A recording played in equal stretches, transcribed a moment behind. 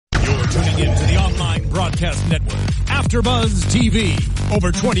tuning in to the online broadcast network, AfterBuzz TV.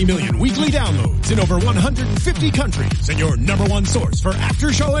 Over 20 million weekly downloads in over 150 countries, and your number one source for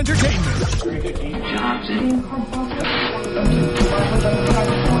after-show entertainment.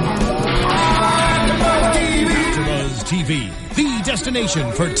 AfterBuzz TV, the destination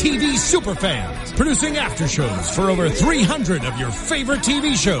for TV superfans, producing aftershows for over 300 of your favorite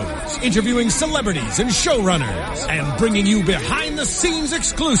TV shows, interviewing celebrities and showrunners, and bringing you behind-the-scenes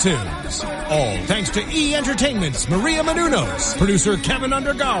exclusives. All thanks to E! Entertainment's Maria Menounos, producer Kevin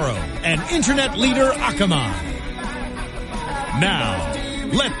Undergaro, and internet leader Akamai. Now,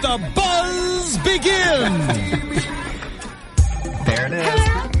 let the buzz begin! There it is.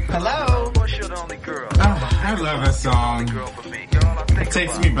 Hello. Oh, I love this song. It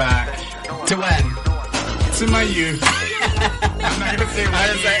takes me back. To when? To my youth. I'm not going to say my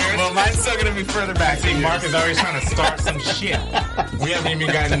youth. Well, mine's still going to be further back. See, Mark is always trying to start some shit. We haven't even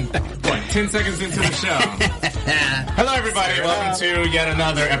gotten, 10 seconds into the show. Hello, everybody. Welcome to yet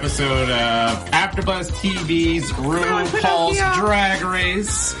another episode of AfterBuzz TV's RuPaul's Drag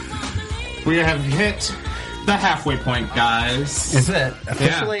Race. We have hit the halfway point, guys. Is it?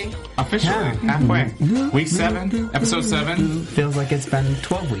 Officially? Yeah. Officially. Halfway. Week 7, episode 7. Feels like it's been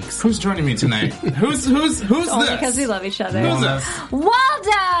 12 weeks. Who's joining me tonight? Who's Only this? because we love each other. Who's this?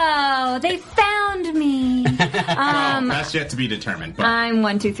 Waldo! They found me. Well, that's yet to be determined. But, I'm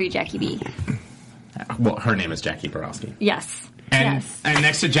 123 Jackie B. well, her name is Jackie Borowski. Yes. And, yes. and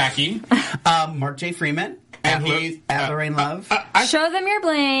next to Jackie. Mark J. Freeman. And he's at Lorraine Love. Show them your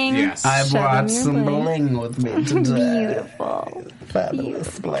bling. Yes. I Show brought them your some bling. bling with me today. Beautiful.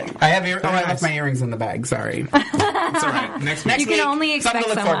 Fabulous bling. I have I left my earrings in the bag. Sorry. It's all right. Next week. You can only expect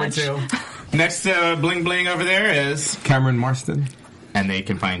something to so look forward much. to. Next bling bling over there is Cameron Marston. And they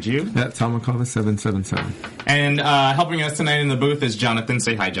can find you. That's Tom McCullough 777. And helping us tonight in the booth is Jonathan.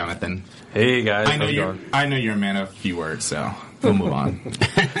 Say hi, Jonathan. Hey guys, I know how's it you're going? I know you're a man of few words, so we'll move on.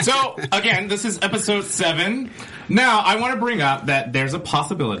 So again, this is episode 7. Now I want to bring up that there's a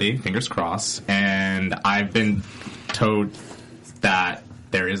possibility, fingers crossed, and I've been told that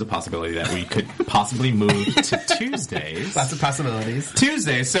there is a possibility that we could possibly move to Tuesdays. Lots of possibilities.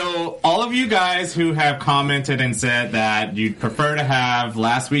 Tuesday. So all of you guys who have commented and said that you'd prefer to have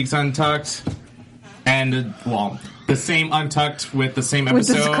last week's Untucked and, well, the same Untucked with the same With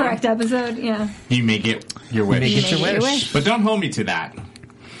episode. the correct episode, yeah. You may get your wish. Make it your Make it your wish. wish. But don't hold me to that.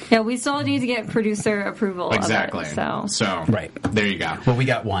 Yeah, we still need to get producer approval Exactly. of it, so. Right. There you go. Well, we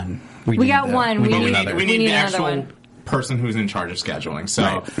got one. We got one. We But need another. we need need the another actual one. person who's in charge of scheduling. So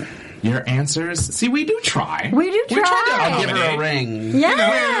Right. your answers. See, we do try. We do We try try. to I'll give her a accommodate. ring.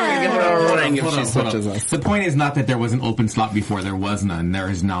 Yeah. Give her a ring if Hold she on, hold switches on. us. The point is not that there was an open slot before. There was none. There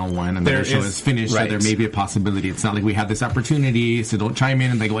is now one, and There the show is- is finished, right. so there may be a possibility. It's not like we had this opportunity, so don't chime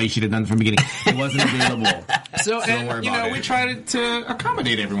in and like, well, you should have done it from the beginning. It wasn't available. So, don't and, worry you about know, it. we try to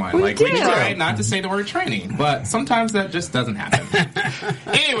accommodate everyone. We We do. try not to say the word training, but sometimes that just doesn't happen.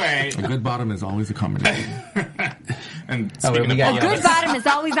 Anyway, A good bottom is always accommodating. and Oh, speaking we got of you. Good bottom is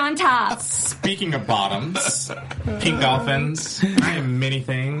always on top. speaking of bottoms, pink dolphins, I am many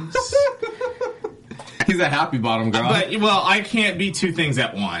things. He's a happy bottom girl. But, well, I can't be two things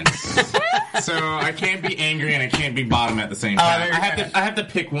at once. So I can't be angry and I can't be bottom at the same time. there- I have to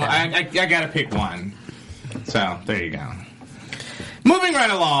pick one. I gotta pick one. So there you go. Moving right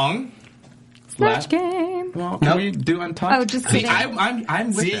along. Snatch game. Well, can Nope. we do Untucked? Oh, just See, kidding. I'm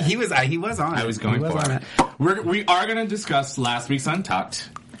with See, it. he was on. I was going He for on it. We are going to discuss last week's Untucked,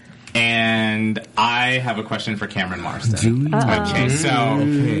 and I have a question for Cameron Marston. Okay, so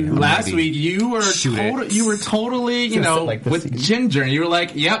last ready. week you were totally, you know, like this with again. Ginger. You were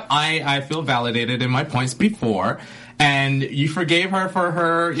like, "Yep, I feel validated in my points before," and you forgave her for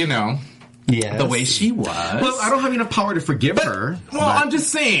her, you know, Yes. the way she was. well, I don't have enough power to forgive her. Well, I'm just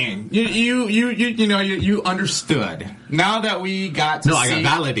saying, you understood. Now that we got to No, see, I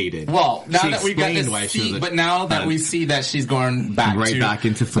got validated. Well, now She that we got explained to why she see, was a- but now that we see that she's going back Right to, back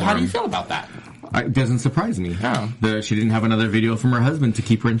into So how do you form. feel about that? It doesn't surprise me. Oh. She didn't have another video from her husband to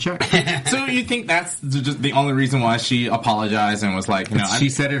keep her in check. So you think that's just the only reason why she apologized and was like, you know, She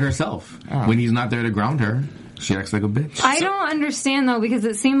said it herself. Oh. When he's not there to ground her, she acts like a bitch. I don't understand though because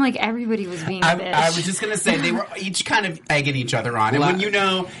it seemed like everybody was being a bitch. I was just going to say, they were each kind of egging each other on. And when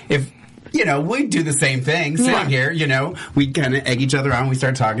we do the same thing, sitting Yeah. here, we kind of egg each other on. We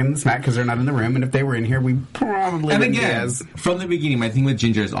start talking smack because they're not in the room. And if they were in here, we probably And wouldn't be again, as... from the beginning, my thing with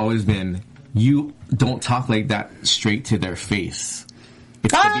Ginger has always been, you don't talk like that straight to their face.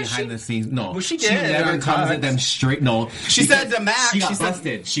 It's the behind the scenes. No, well, she She never comes at them straight. No, she said to Max. She got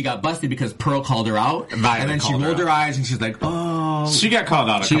busted. She got busted because Pearl called her out, and then she rolled her eyes and she's like, "Oh." She got called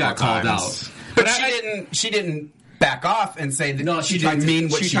out. She got called out, but she didn't back off and say that she didn't mean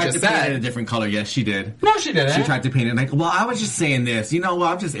what she tried just to paint said. it a different color. Yes, she did. No, she didn't. She tried to paint it like, well, I was just saying this. You know, well,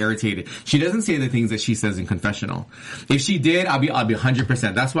 I'm just irritated. She doesn't say the things that she says in confessional. If she did, I'll be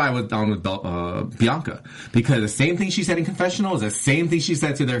 100%. That's why I was down with Bianca, because the same thing she said in confessional is the same thing she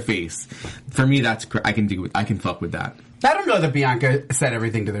said to their face. For me, that's I can fuck with that. I don't know that Bianca said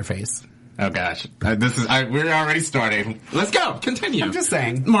everything to their face. Oh gosh, we're already starting. Let's go. Continue. I'm just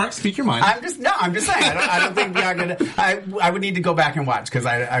saying. Mark, speak your mind. I'm just saying. I don't think Bianca. I would need to go back and watch because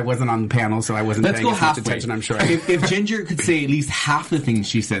I wasn't on the panel, so I wasn't paying as much attention. I'm sure. If Ginger could say at least half the things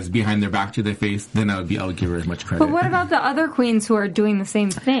she says behind their back to their face, then I would give her as much credit. But what about the other queens who are doing the same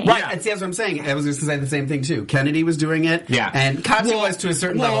thing? Right. Yeah. See, that's what I'm saying. I was going to say the same thing too. Kennedy was doing it. Yeah. And Katya was to a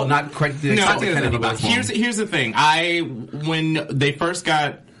certain level, not quite the extent that Kennedy was. Here's the thing. When they first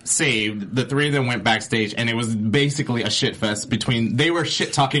got saved, the three of them went backstage, and it was basically a shit fest they were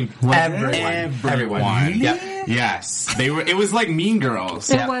shit talking everyone. Yep. Yes, they were. It was like Mean Girls.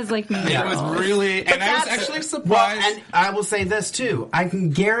 It was like Mean Girls. It was really, and I was actually surprised. Well, and I will say this too. I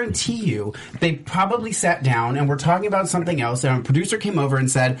can guarantee you, they probably sat down and were talking about something else, and a producer came over and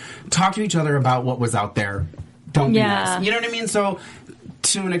said, "Talk to each other about what was out there. Don't be nice." You know what I mean? So,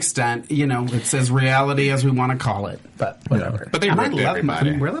 to an extent, it's as reality as we want to call it, but whatever. But they ripped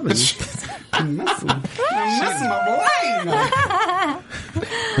everybody. We're loving it. I'm missing my brain.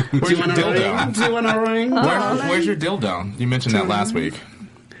 Where's your dildo? Do you want a ring? Where's your dildo? You mentioned that last week.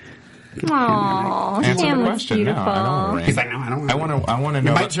 Aww, Answer Sam the looks question. beautiful. No, I don't want a ring. He's like, no, I don't want I want to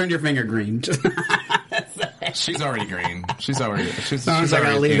know. You might turn your finger green. She's already green. She's already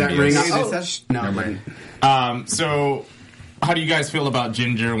gonna leave that ring up. No. So, how do you guys feel about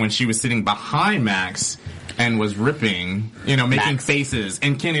Ginger when she was sitting behind Max and was ripping, making faces,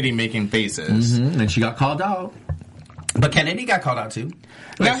 and Kennedy making faces? Mm-hmm. And she got called out. But Kennedy got called out too.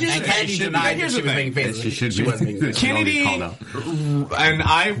 Now, Kennedy denied that she was making faces. She wasn't making faces. Kennedy, and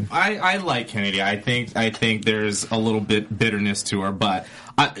I like Kennedy. I think there's a little bit bitterness to her, but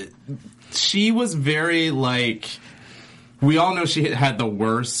she was very like. We all know she had the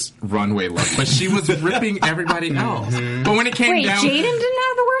worst runway look, but she was ripping everybody else. But when it came down, Jaden didn't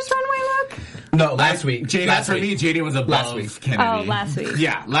have the worst runway look? No, last week. For me, Jaden was above Kennedy. Oh, last week.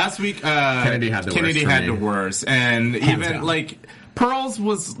 Yeah, last week Kennedy had the worst, and Hands even down. like Pearl's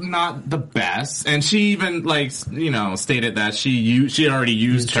was not the best, and she even stated that she already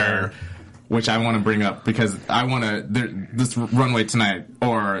used her. Which I want to bring up because I want to. This runway tonight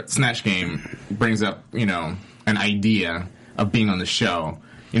or Snatch Game brings up an idea of being on the show.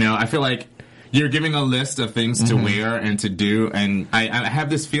 I feel like you're giving a list of things to wear and to do, and I have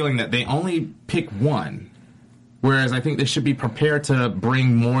this feeling that they only pick one. Whereas I think they should be prepared to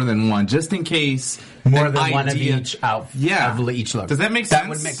bring more than one, just in case. More than one of each outfit. Yeah. Of each look. Does that make sense? That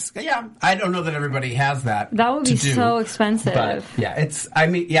would make. Yeah. I don't know that everybody has that. That would be to do, so expensive. But yeah, and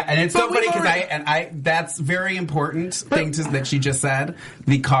it's so funny because that's very important thing that she just said.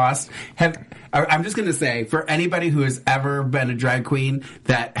 The cost. I'm just going to say, for anybody who has ever been a drag queen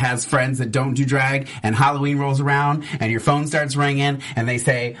that has friends that don't do drag, and Halloween rolls around, and your phone starts ringing, and they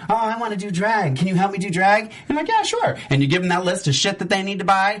say, "Oh, I want to do drag. Can you help me do drag?" And I'm like, "Yeah, sure." And you give them that list of shit that they need to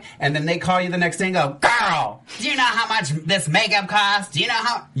buy, and then they call you the next day and go, "Girl, do you know how much this makeup costs? Do you know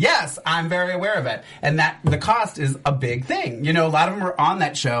how?" Yes, I'm very aware of it. And that the cost is a big thing. A lot of them are on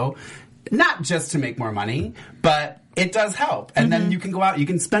that show, not just to make more money, but it does help. And then you can go out, you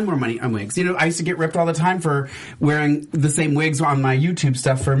can spend more money on wigs. I used to get ripped all the time for wearing the same wigs on my YouTube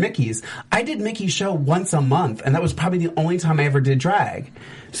stuff for Mickey's. I did Mickey's show once a month, and that was probably the only time I ever did drag.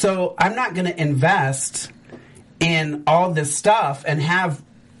 So I'm not going to invest in all this stuff and have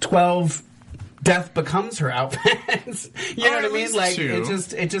 12 Death Becomes Her outfits. You know what I mean? Like, two.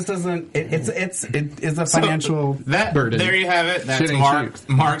 it just doesn't, it is a financial burden. There you have it. That's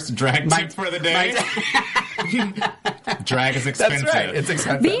Mark's drag tip for the day. Drag is expensive. That's right. It's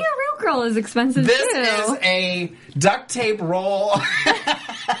expensive. Being a real girl is expensive This too. is a duct tape roll.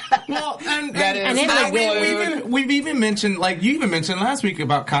 Well, and it was we've even mentioned, like you even mentioned last week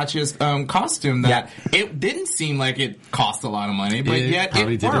about Katya's costume that it didn't seem like it cost a lot of money, but yet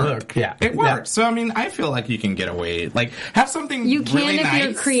it worked. It worked. Yeah. So I mean, I feel like you can get away, like have something you can really if nice.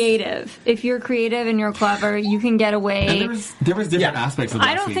 you're creative. If you're creative and you're clever, you can get away. And there was different aspects of that.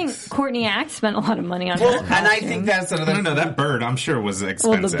 I don't think Courtney Axe spent a lot of money on her costume. And I think that's another. No, that bird I'm sure was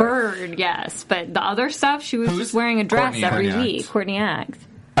expensive. Well, the bird, yes, but the other stuff, she was just wearing a dress Courtney every Axe. week. Courtney Axe.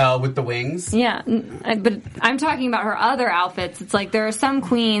 With the wings. Yeah, but I'm talking about her other outfits. It's like there are some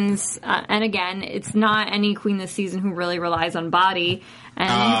queens, and again, it's not any queen this season who really relies on body.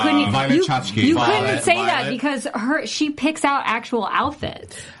 And Violet you Chachki. couldn't say that Violet. because she picks out actual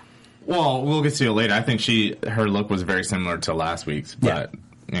outfits. Well, we'll get to it later. I think her look was very similar to last week's, but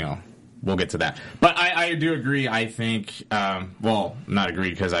we'll get to that. But I do agree. I think, not agree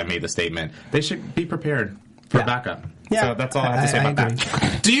because I made the statement. They should be prepared for backup. Yeah. So that's all I have to say about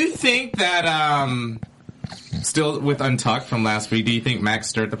that. Do you think that, still with Untucked from last week, do you think Max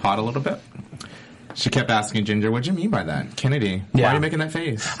stirred the pot a little bit? She kept asking Ginger, what do you mean by that? Kennedy, why are you making that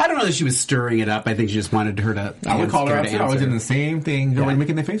face? I don't know that she was stirring it up. I think she just wanted her to I would call her out. I was doing the same thing. What are you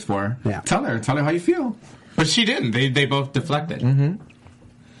making the face for? Yeah. Tell her how you feel. But she didn't. They both deflected. There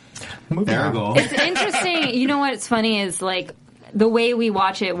we go. It's interesting. You know what's funny is like the way we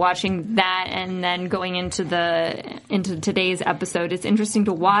watch it, watching that, and then going into today's episode. It's interesting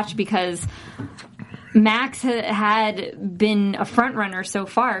to watch because Max had been a front runner so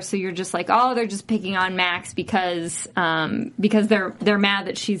far, so you're just like, oh, they're just picking on Max because they're mad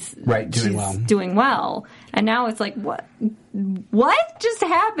that she's doing well, and now it's like, what just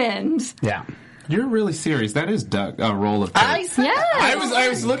happened? Yeah, you're really serious. That is Doug role of tape. Yes. I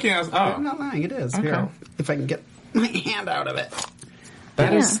was looking. I'm not lying. It is. Okay. Here, if I can get my hand out of it.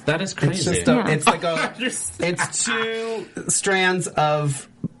 That is crazy. It's just it's like it's two strands of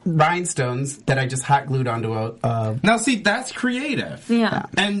rhinestones that I just hot glued onto a. Now, see, that's creative. Yeah.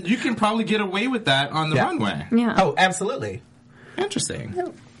 And you can probably get away with that on the runway. Yeah. Oh, absolutely. Interesting.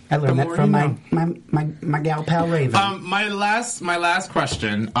 I learned The that more from you my gal pal Raven. My last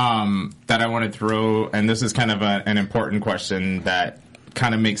question that I want to throw, and this is kind of an important question that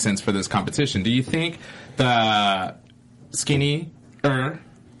kind of makes sense for this competition. Do you think the skinny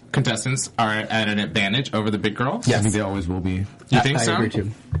contestants are at an advantage over the big girls? Yeah, I think they always will be. You think so? I agree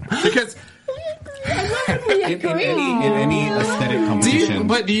too. Because In any aesthetic competition.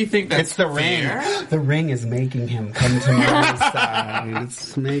 do you think that's It's the ring. fair? The ring is making him come to my side.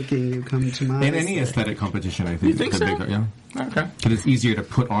 It's making you come to my In any side. aesthetic competition, I think. think the so? bigger, yeah. Okay. Because it's easier to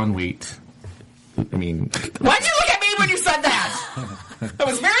put on weight. I mean, Why'd you look at me when you said that? That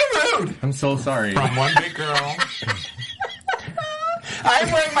was very rude. I'm so sorry. From one big girl.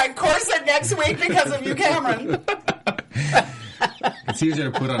 I'm wearing my corset next week because of you, Cameron. It's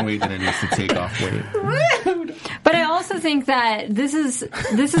easier to put on weight than it is to take off weight. Rude. But I also think that this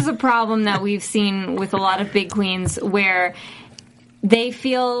is a problem that we've seen with a lot of big queens where they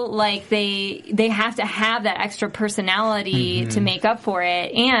feel like they have to have that extra personality to make up for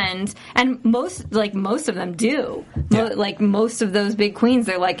it, and most of them do. Yeah. Like most of those big queens,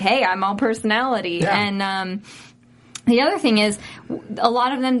 they're like, hey, I'm all personality, and the other thing is, a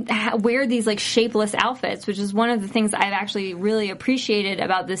lot of them wear these like shapeless outfits, which is one of the things I've actually really appreciated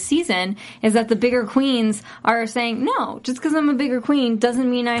about this season, is that the bigger queens are saying, no, just because I'm a bigger queen doesn't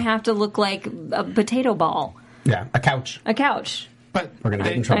mean I have to look like a potato ball. Yeah, a couch. A couch. But We're gonna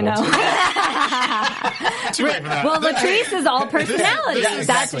get in trouble. I know. too late for that. Well, Latrice is all personality. Yeah,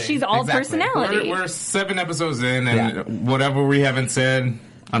 exactly. She's all Exactly. personality. we're 7 episodes in, and whatever we haven't said,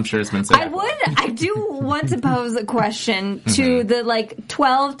 I'm sure it's been said. I do want to pose a question to the like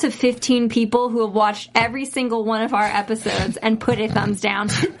 12 to 15 people who have watched every single one of our episodes and put a thumbs down.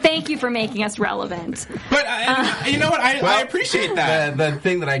 Thank you for making us relevant. But you know what? I appreciate that. The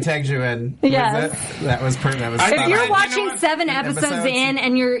thing that I tagged you in. Yes. That was perfect. That was If spot you're on. watching what? 7 episodes Episodes. in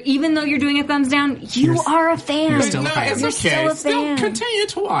and even though you're doing a thumbs down, you are a fan. you're still a fan. It's You're okay. still a fan. Continue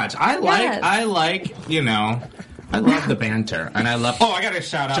to watch. I love the banter, and I love. Oh, I got to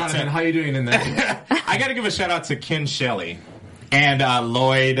shout out Jonathan, to. how you doing in there? I got to give a shout out to Ken Shelley and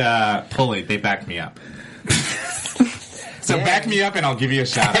Lloyd Pulley. They backed me up. So back me up, and I'll give you a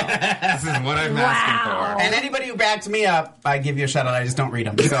shout out. This is what I'm asking for. And anybody who backed me up, I give you a shout out. I just don't read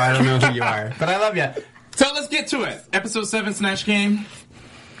them, so I don't know who you are. But I love you. So let's get to it. Episode 7, Snatch Game.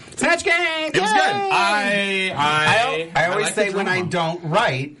 Snatch game. It was good. I always like say the when I drama. don't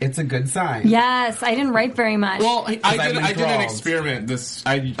write, it's a good sign. Yes, I didn't write very much. Well, I I'm did an enthralled. experiment.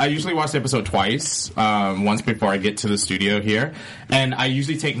 I usually watch the episode twice, once before I get to the studio here, and I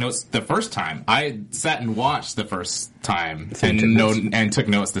usually take notes the first time. I sat and watched the first time and took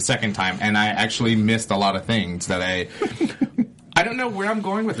notes the second time, and I actually missed a lot of things that I don't know where I'm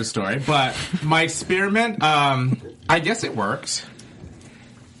going with the story, but my experiment, I guess it worked.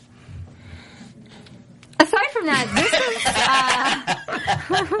 Aside from that,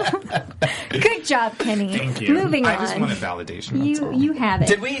 this is good job, Kenny. Thank you. Moving on. I just wanted validation. That's all. You have it.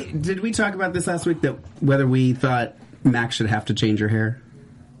 Did we talk about this last week? That whether we thought Max should have to change her hair?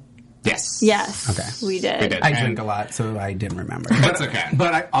 Yes. Yes, we did. We did. I And- drink a lot, so I didn't remember. That's okay.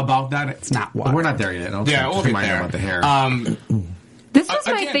 But about that, It's not water. We're not there yet. I'll Yeah, just we'll get remind you there. about the hair. This was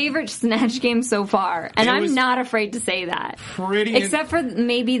my Again- favorite Snatch game so far, and It I'm was not afraid to say that. Pretty. Except for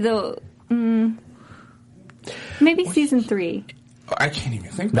maybe maybe season 3. I can't even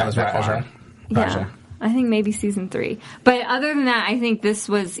think That was that far. Raja. Yeah, I think maybe season 3. But other than that, I think this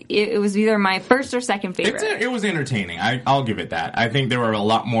was it was either my first or second favorite. It was entertaining. I'll give it that. I think there were a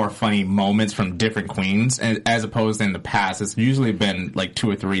lot more funny moments from different queens, as opposed to in the past. It's usually been like 2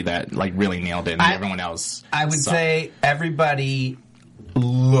 or 3 that like really nailed it, and everyone else. I would sucked. say everybody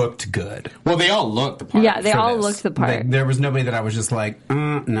looked good. Well, they all looked the part. Yeah, they for all this. looked the part. There was nobody that I was just like,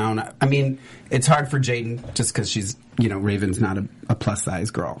 no. I mean, it's hard for Jaden just because she's, Raven's not a plus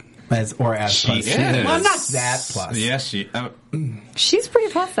size girl. As She plus. is. Well, not that plus. Yes, she. She's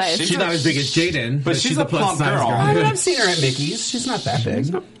pretty plus size. She's She's not as big as Jaden, but she's a plus plump size girl. I mean, I've seen her at Mickey's. She's not that big.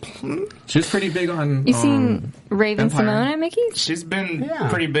 She was pretty big on. You seen Raven Empire. Simone at Mickey's? She's been Yeah.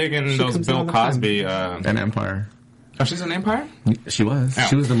 pretty big in She those comes Bill all the time. Cosby. an Empire. Oh, she's an Empire. She was. Oh.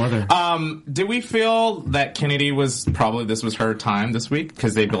 She was the mother. Did we feel that Kennedy was this was her time this week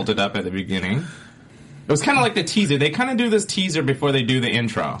because they built it up at the beginning? It was kind of like the teaser. They kind of do this teaser before they do the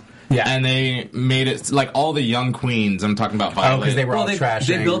intro. Yeah. And they made it like all the young queens. I'm talking about Oh, Violet. because they were all they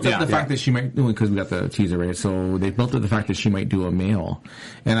trashing. built up Yeah. the fact that she might do it because we got the teaser right. So they built up the fact that she might do a male,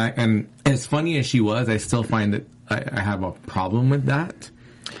 and as funny as she was, I still find that I have a problem with that.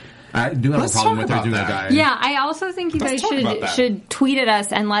 I do have Let's a problem talk with her about doing that. a guy. Yeah, I also think you Let's guys talk about that. should tweet at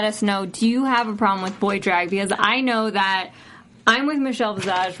us and let us know, do you have a problem with boy drag? Because I know that I'm with Michelle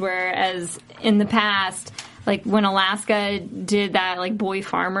Visage, whereas in the past, like when Alaska did that like boy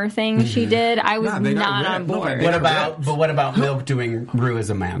farmer thing she did, I was Yeah, they got not on ripped. No, board. they What about Milk doing Rue as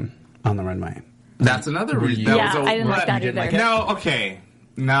a man on the runway? That's another reason. Yeah, I didn't like that you didn't either. like it? No, okay.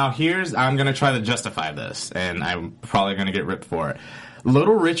 Now I'm going to try to justify this, and I'm probably going to get ripped for it.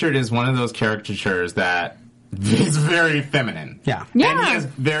 Little Richard is one of those caricatures that is very feminine. Yeah. Yeah. And he has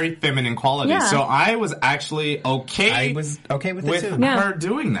very feminine qualities. Yeah. So I was actually okay. I was okay with it too. Yeah. her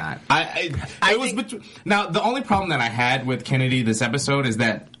doing that. I was now the only problem that I had with Kennedy this episode is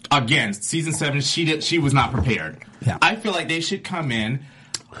that again, season 7 she was not prepared. Yeah. I feel like they should come in,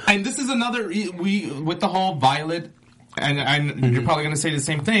 and this is another with the whole Violet, and you're probably going to say the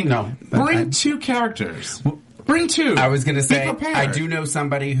same thing. No, but bring I- 2 characters. Bring 2. I was going to say, Be prepared. I do know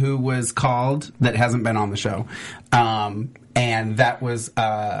somebody who was called that hasn't been on the show. And that was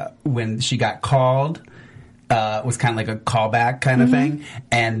when she got called. Was kind of like a callback kind of thing.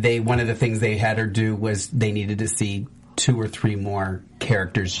 And one of the things they had her do was they needed to see 2 or 3 more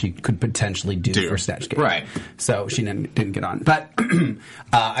characters she could potentially do for Snatch Game. Right. So she didn't get on. But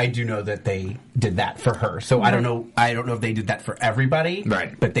I do know that they did that for her. So I don't know if they did that for everybody.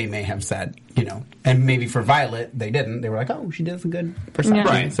 Right. But they may have said, and maybe for Violet they didn't. They were like, oh, she does a good percentage.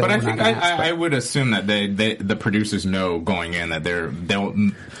 Yeah. Right, So but I we're think not gonna ask, I would assume that the producers know going in that they'll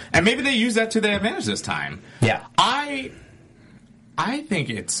and maybe they use that to their advantage this time. Yeah. I think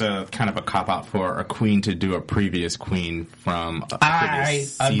it's kind of a cop out for a queen to do a previous queen from a I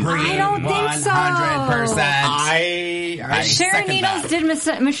previous season. agree. I don't think so. 100%. I Sharon second Needles that.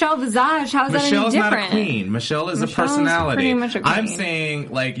 did Michelle Visage. How's that any Michelle's not different? a queen. Michelle is Michelle's a personality. pretty much a queen. I'm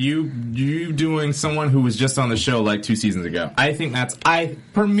saying like you doing someone who was just on the show like 2 seasons ago. I think that's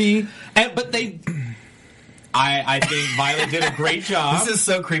for me. But they. I think Violet did a great job. This is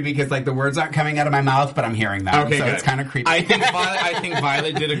so creepy because like the words aren't coming out of my mouth, but I'm hearing them. Okay, so good. it's kind of creepy. I think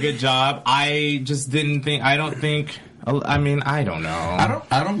Violet did a good job. I just didn't think. I don't think. I mean, I don't know.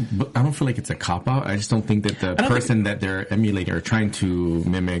 I don't feel like it's a cop out. I just don't think that the person that they're emulating or trying to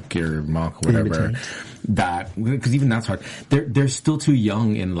mimic or mock or whatever, because even that's hard. They're still too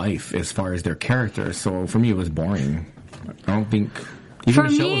young in life as far as their characters. So for me, it was boring. I don't think. Even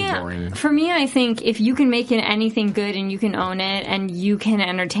Michelle was boring. For me, I think if you can make it anything good and you can own it and you can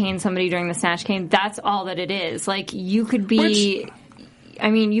entertain somebody during the Snatch Game, that's all that it is. Like, you could be...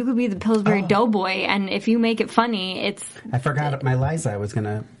 you could be the Pillsbury Doughboy, and if you make it funny, it's... I forgot my Liza. I was going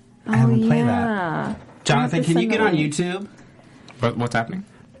to have him play that. Jonathan, can you get on YouTube? What's happening?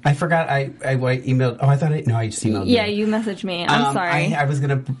 I forgot. I emailed. Oh, I thought I just emailed Yeah, you. you messaged me. I'm sorry. I was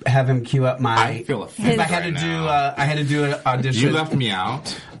gonna have him queue up my. I feel offended. I had to right do. now. I had to do an audition. You left me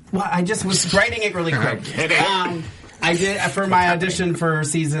out. Well, I just was writing it really quick. kidding. I did for my audition for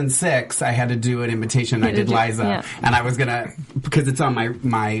season 6. I had to do an invitation. I did Liza, yeah. and I was gonna because it's on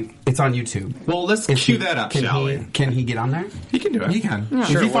my it's on YouTube. Well, let's Is cue he- that up, can shall he, we? Can he get on there? You can do it. You can. Sure.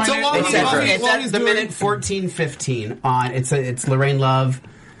 If you find So it- long It's as- at, long it's as at the doing- minute 14:15 on. It's Lorraine Love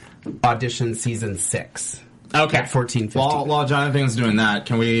audition season 6. Okay. At 14, 15. While Jonathan's doing that,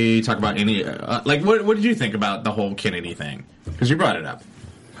 can we talk about any what did you think about the whole Kennedy thing? Because you brought it up.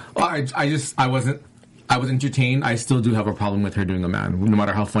 Well, I was entertained. I still do have a problem with her doing a man, no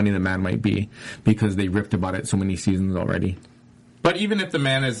matter how funny the man might be, because they ripped about it so many seasons already. But even if the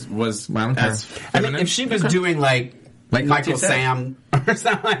man was I don't care. as I mean, feminine, if she was doing like Michael Katya said. Sam or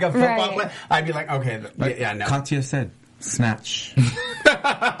something like a football Right. player, I'd be like, okay, yeah, no. Katya said, snatch.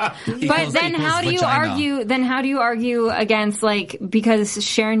 But then how do you argue? Then how do you argue against because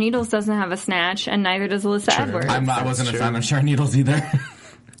Sharon Needles doesn't have a snatch and neither does Alyssa Edwards? I wasn't a fan of Sharon Needles either.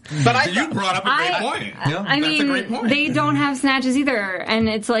 but you brought up a great point. I That's a great mean, point. they don't have snatches either, and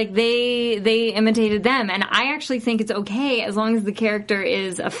it's like they imitated them, and I actually think it's okay as long as the character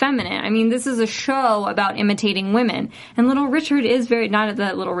is effeminate. I mean, this is a show about imitating women, and Little Richard is not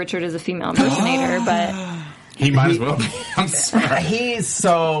that Little Richard is a female impersonator, but He might as well be. I'm sorry. He's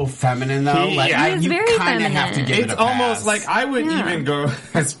so feminine, though. He is you very kind of have to feminine. give it It's a almost pass. like I would Yeah. even go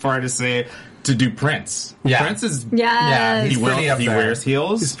as far to say to do Prince. Yeah. Prince is Yeah, yes. he's pretty up there. wears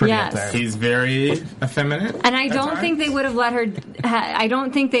heels. He's pretty Yes. up there. He's very effeminate. And I at don't times. think they would have let her. I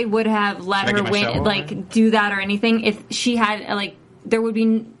don't think they would have let Like her a Michelle win, do that or anything if she had there would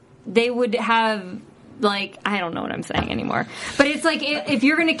be. They would have. I don't know what I'm saying anymore. But it's like if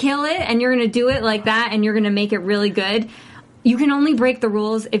you're going to kill it and you're going to do it like that and you're going to make it really good, you can only break the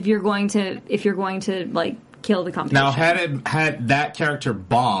rules if you're going to kill the competition. Now, had that character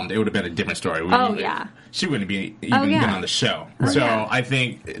bombed, it would have been a different story. Yeah. She wouldn't be even been on the show. So yeah. I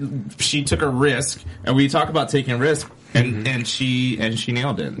think she took a risk, and we talk about taking risks, and she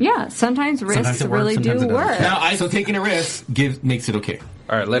nailed it. Yeah, sometimes risks it works, really sometimes do it doesn't. work. Now, So taking a risk makes it okay.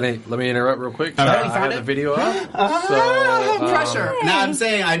 All right, let me interrupt real quick. right. I have the video up. Pressure. No, I'm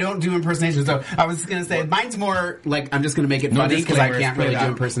saying I don't do impersonations. So I was going to say mine's more I'm just going to make it funny because I can't really do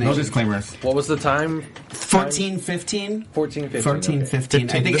impersonations. No disclaimers. What was the time? 14, 15? 14, 15. 14, okay. 15.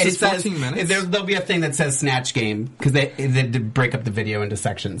 I think This and is it says 14 minutes? there'll be a thing that says Snatch Game because they did break up the video into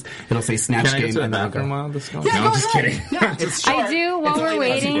sections. It'll say Snatch Can I Game go to the and then bathroom it'll while go. this goes? Yeah, no, go I'm just ahead. kidding. Yeah, it's I short. do, while It's we're only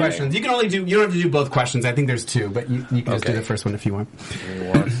about 2 waiting. questions. You don't have to do both questions. I think there's 2, but you can just do Okay. the first one if you want. Give me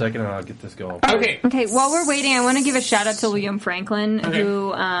 1 second and I'll get this going. Okay. Okay, while we're waiting, I want to give a shout out to William Franklin,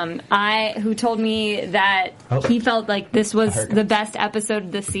 who told me that he felt like this was the best episode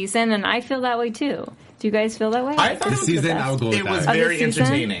of the season, and I feel that way too. Do you guys feel that way? I thought This season, I would go with It was that. very Of the season?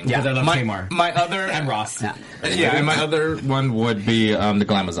 entertaining. Because I love Tamar. My other And Ross. Yeah. Yeah, and my other one would be the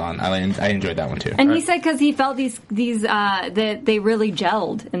Glamazon. I enjoyed that one too. And he said because he felt these that they really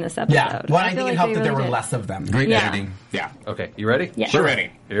gelled in this episode. Yeah. Well, I feel think it like helped they that there really were did. less of them. Great Yeah. editing. Yeah, Okay, you ready? Yeah. we're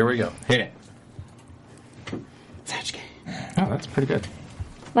ready. Here we go. Hit it. Snatch Game. Oh, that's pretty good.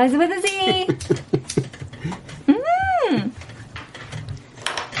 Liza with a Z.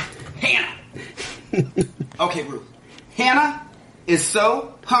 Hannah. Okay, Ruth. Hannah is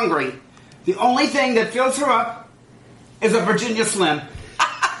so hungry. The only thing that fills her up is a Virginia Slim.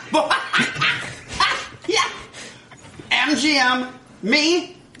 Yeah. MGM,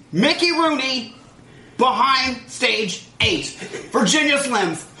 me, Mickey Rooney, behind stage 8. Virginia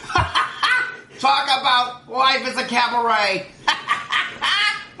Slims. Talk about life as a cabaret.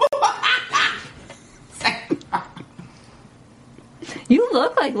 You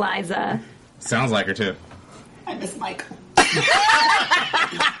look like Liza. Sounds like her too. I miss Michael. My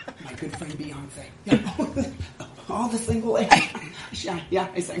good friend Beyonce. Yeah. All the single ladies. Yeah,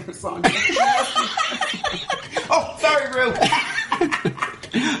 I sang her song. Oh, sorry, Rue.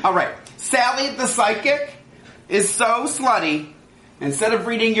 All right. Sally the psychic is so slutty. Instead of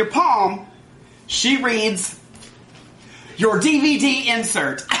reading your palm, she reads your DVD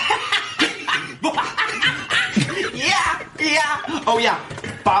insert. Yeah. Oh, yeah.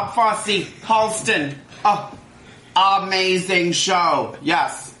 Bob Fosse, Halston. Oh, amazing show.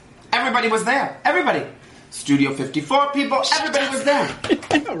 Yes. Everybody was there. Everybody. Studio 54 people. Everybody was there.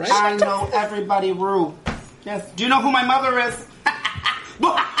 I know everybody, Rue. Yes. Do you know who my mother is?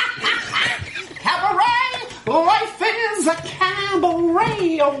 Cabaret. Life is a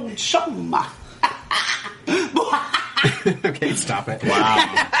cabaret, old chum. Okay, stop it. Wow.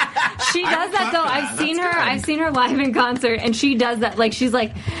 She does that though. I've seen her live in concert, and she does that. Like she's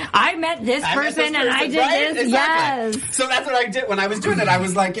like, I met this person and I did right? this. Exactly. Yes. So that's what I did when I was doing it. I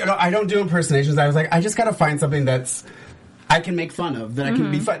was like, I don't do impersonations. I was like, I just got to find something that's I can make fun of, that I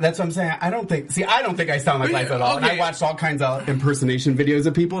can be fun. That's what I'm saying. I don't think I sound like Liza at all. And I watched all kinds of impersonation videos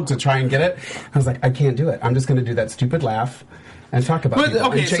of people to try and get it. I was like, I can't do it. I'm just going to do that stupid laugh and talk about it.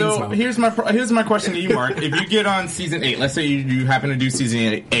 Okay, so here's my question to you, Mark. If you get on season 8, let's say you happen to do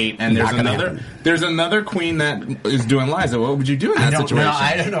season 8, and there's another queen that is doing Liza, what would you do in that situation?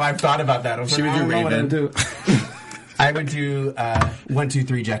 I don't know. I've thought about that. She would do Raven. I would do 1, 2,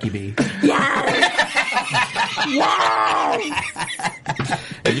 3 Jackie B. Yes!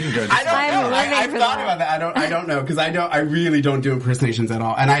 Yeah, you can go. I've thought about that. I don't know because I really don't do impersonations at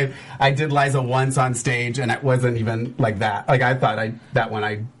all. And I did Liza once on stage, and it wasn't even like that. Like I thought I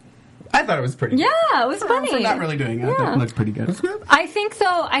thought it was pretty. Yeah, good. it was funny. For not really doing it. Yeah. It looks pretty good. That's good. I think so.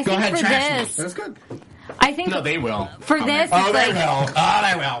 I Go think ahead, for trash this, me. That's good. I think No, they will. for this, Oh, it's they like will. Oh,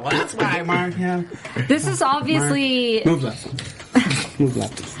 they will. Well, that's why, Mark. Yeah. this is obviously Move left. Move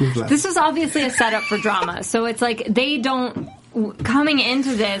left. Move left. this is obviously a setup for drama. So it's like they don't coming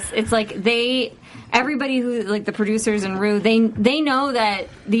into this. It's like everybody who like the producers and Rue, they know that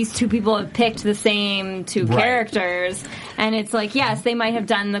these two people have picked the same two characters, and it's like yes, they might have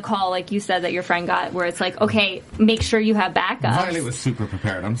done the call like you said that your friend got, where it's like okay, make sure you have backups. Violet was super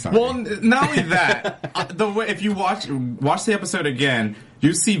prepared. I'm sorry. Well, not only that, the way if you watch the episode again,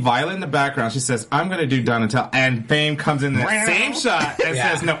 you see Violet in the background. She says, "I'm going to do Donatella," and Fame comes in that same shot and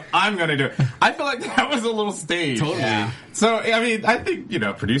says, "No, I'm going to do it." I feel like that was a little staged. Totally. Yeah. So I mean, I think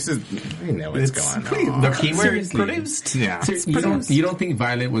producers they know what's going on. The keyword Seriously. produced. Yeah. You don't think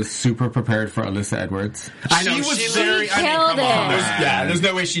Violet was super prepared for Alyssa Edwards? I know She was she very. I mean, killed come it. on. Yeah, there's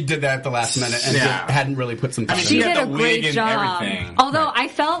no way she did that at the last minute and hadn't really put some thought mean, into She it. had did a the great wig and job. everything. Although I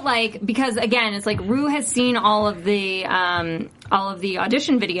felt like because again, it's like Rue has seen all of the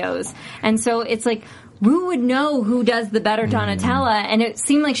audition videos, and so it's like Rue would know who does the better Donatella, and it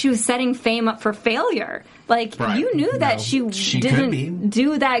seemed like she was setting Fame up for failure. Like Right. you knew that she could be. didn't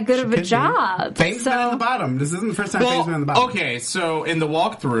do that good of a job. Fame's been in the bottom. This isn't the first time Fame's been in the bottom. Okay, so in the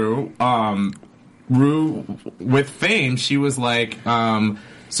walkthrough, Rue with Fame, she was like,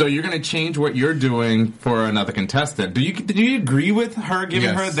 so you're going to change what you're doing for another contestant. Did you agree with her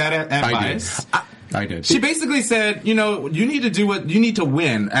giving her that advice? I did. She basically said, you need to do what you need to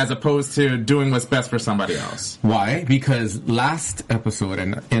win as opposed to doing what's best for somebody else. Why? Because last episode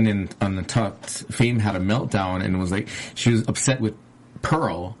and on the Tucked, Fame had a meltdown and was like she was upset with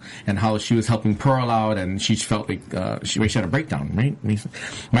Pearl and how she was helping Pearl out, and she felt like she had a breakdown. Right?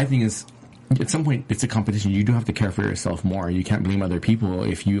 My thing is, at some point, it's a competition. You do have to care for yourself more. You can't blame other people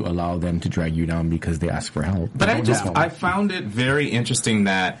if you allow them to drag you down because they ask for help. But I found it very interesting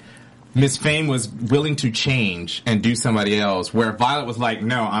that Miss Fame was willing to change and do somebody else, where Violet was like,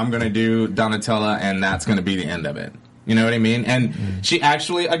 no, I'm going to do Donatella, and that's going to be the end of it. You know what I mean? And she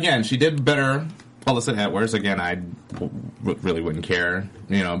actually, again, she did better. Alyssa Edwards, again, I really wouldn't care,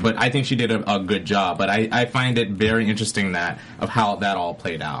 but I think she did a good job. But I find it very interesting of how that all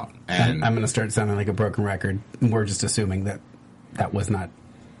played out. And I'm going to start sounding like a broken record. We're just assuming that was not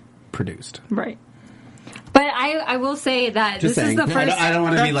produced. Right. But I will say that Just this saying. is the first. I don't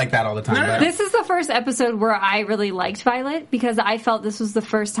want to be like that all the time. But This is the first episode where I really liked Violet because I felt this was the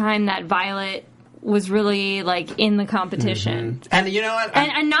first time that Violet was really like in the competition. and you know what?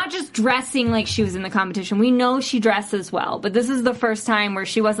 And not just dressing like she was in the competition. We know she dresses well, but this is the first time where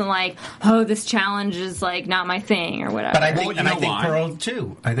she wasn't like, "Oh, this challenge is like not my thing" or whatever. But I think, you know I think why? Pearl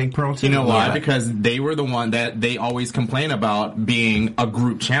too. I think Pearl too. you know why? Yeah. Because they were the one that they always complain about being a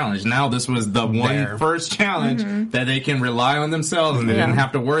group challenge. Now this was the first challenge that they can rely on themselves and they didn't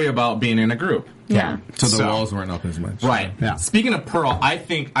have to worry about being in a group. yeah. So the walls weren't up as much. Right. Yeah. Speaking of Pearl, I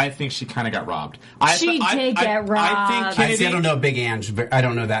think she kind of got robbed. She did get robbed. I think I don't know Big Ange. I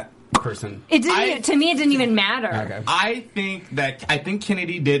don't know that person. It didn't. To me, it didn't even matter. Okay. I think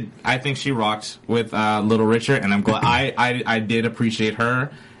Kennedy did. I think she rocked with Little Richard, and I'm glad. I did appreciate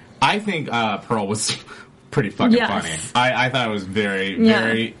her. I think Pearl was pretty fucking funny. I thought it was very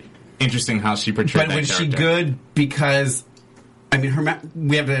very interesting how she portrayed. But that was she character. good? Because I mean,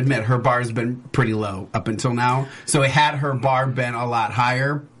 we have to admit her bar's been pretty low up until now. So had her bar been a lot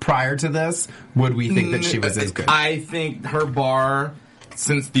higher prior to this, would we think that she was as good? I think her bar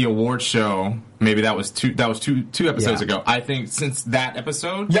since the award show, maybe that was two episodes ago. I think since that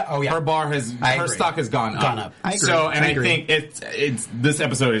episode, her bar her stock has gone up. I agree. So, and I agree. think it's this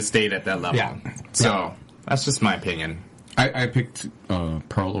episode has stayed at that level. Yeah. So that's just my opinion. I picked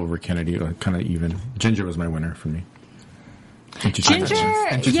Pearl over Kennedy, kind of even. Ginger was my winner for me.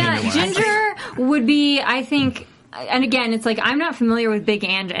 Ginger would be, I think, and again, it's like I'm not familiar with Big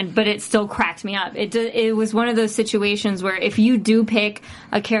Ange, but it still cracked me up. It was one of those situations where if you do pick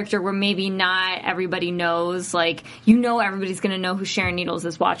a character where maybe not everybody knows, like everybody's going to know who Sharon Needles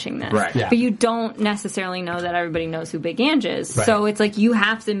is watching this, Right. Yeah. but you don't necessarily know that everybody knows who Big Ange is. Right. So it's like you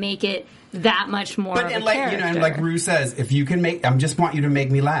have to make it that much more But of and a like character. and like Rue says, if you can make, I just want you to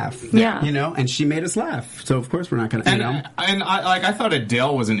make me laugh. Yeah. and she made us laugh. So of course we're not going to. And I thought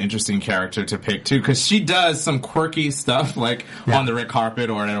Adele was an interesting character to pick too, because she does some quirky stuff like on the red carpet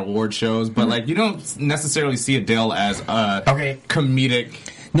or at award shows, but like you don't necessarily see Adele as a comedic.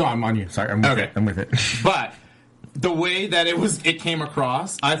 No, I'm on you. Sorry, I'm with Okay. it. I'm with it. But the way that it came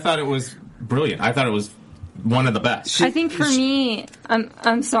across, I thought it was brilliant. I thought it was one of the best. I think for me,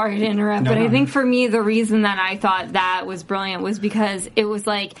 I'm sorry to interrupt, but I think for me the reason that I thought that was brilliant was because it was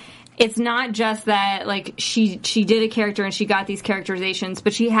like, it's not just that like she did a character and she got these characterizations,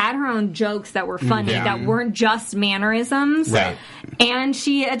 but she had her own jokes that were funny that weren't just mannerisms. Right. And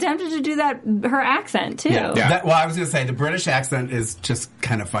she attempted to do that her accent too. Well, I was going to say the British accent is just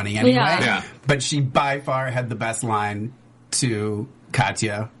kind of funny anyway. Yeah. But she by far had the best line to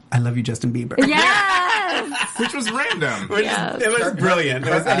Katya. I love you, Justin Bieber. Yes. Which was random. Yes. It was brilliant. It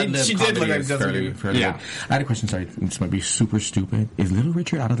was, and Ad-lib she did look comedy like is Justin fairly- Bieber. fairly Yeah. good. I had a question. Sorry, this might be super stupid. Is Little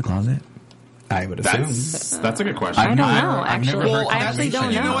Richard out of the closet? I would assume. That's a good question. I don't never- know. I've never Actually, heard I actually don't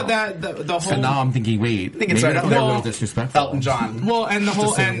confirmation. know. You know what the whole. So now I'm thinking, wait, I think it's maybe right they're a up little there. disrespectful. Elton John. Well, and the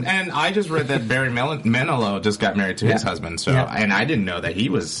whole assume. and I just read that Barry Manilow just got married to his husband. So and I didn't know that he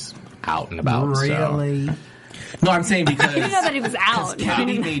was out and about. So. Really? No, I'm saying because I didn't know that he was out.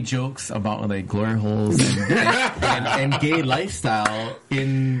 Kennedy made jokes about like glory holes and gay lifestyle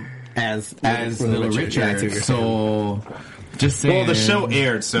as Little Richard. Yeah, I see what Richard. you're So just saying. Well, the show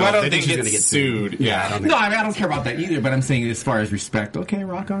aired, so Well, I don't they think didn't she's get gonna get sued. Yeah, I don't No, I mean I don't care about that either. But I'm saying as far as respect, okay,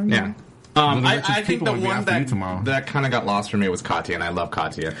 rock on. Yeah. Little Richard's I think people the would be one after you tomorrow. that kind of got lost for me was Katya, and I love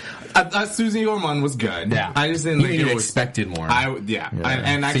Katya. Susie Orman was good. Yeah. I just didn't You think need it to was expected more. And I So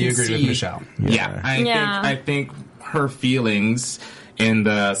can you agreed see with Michelle? Yeah, I think her feelings in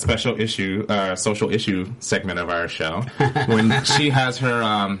the special issue, social issue segment of our show, when she has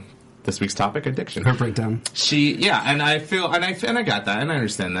her this week's topic, addiction. Her breakdown. And I feel, and I got that, and I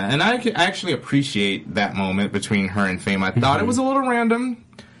understand that, and I actually appreciate that moment between her and Fame. I thought it was a little random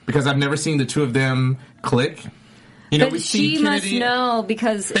because I've never seen the two of them click. You know, But we've she seen must Kennedy. know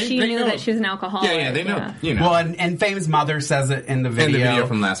because she they knew know. that she was an alcoholic. Yeah, they know. Yeah. You know, Well, and Fame's mother says it in the video. video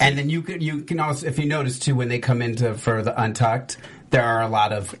from last And week. then you can also, if you notice too, when they come into for the Untucked, there are a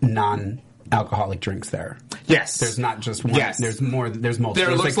lot of non-alcoholic drinks there. yes, There's not just one. Yes. There's more. There's multiple. There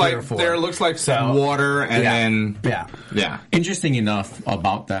There's looks like 3 or like 4. there looks like So- water, and then yeah. Interesting enough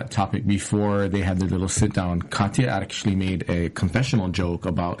about that topic, before they had their little sit down, Katya actually made a confessional joke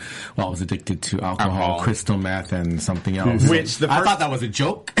about, I was addicted to alcohol, crystal meth, and something else. Which the I first- thought that was a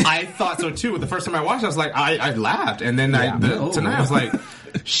joke. I thought so too. The first time I watched it, I was like, I laughed, and then Yeah. tonight I was like,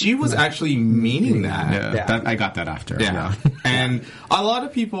 she was actually meaning that. Yeah, that, I got that after. Yeah. And a lot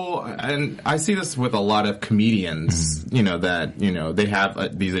of people, and I see this with a lot of comedians, you know, that, you know, they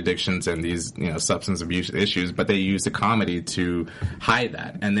have these addictions and these, you know, substance abuse issues, but they use the comedy to hide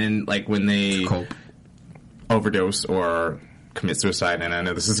that. And then, like, when they Cope. overdose or commit suicide, and I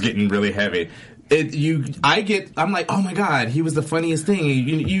know this is getting really heavy, I'm like, oh my God, he was the funniest thing.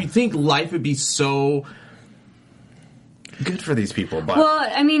 You think life would be so good for these people, but Well,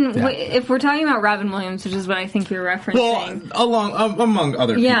 I mean, if we're talking about Robin Williams, which is what I think you're referencing. among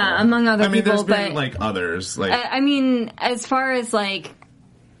other people. Yeah, among other I mean, people, there's been but- like others, like I mean, as far as like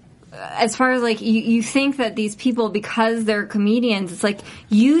you think that these people, because they're comedians, it's like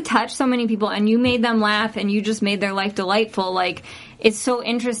you touch so many people and you made them laugh and you just made their life delightful. Like, it's so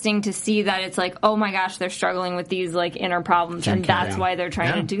interesting to see that it's like, oh my gosh, they're struggling with these like inner problems, and that's why they're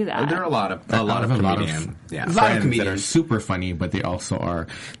trying to do that. There are a lot of comedians. Yeah, A lot of friends that are comedians. super funny, but they also are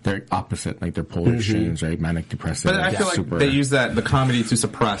they're opposite, like they're polar extremes, right? Manic depressive. But I feel like super, they use the comedy to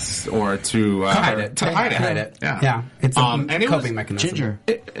suppress or to Hide it. To hide Hide it. it. Yeah. It's a and it coping was, mechanism. Ginger.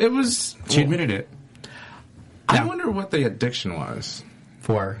 It was. She admitted it. I wonder what the addiction was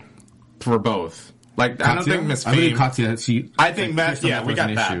For both. Like, I don't think Miss I believe Fame. Katya. I think like, that. crystal Yeah, meth we was got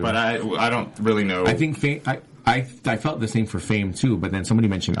an that, issue. but I don't really know. I think Fame. I felt the same for Fame too, but then somebody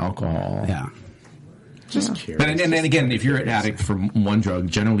mentioned alcohol. Yeah. just curious. But and then again, if you're an addict for one drug,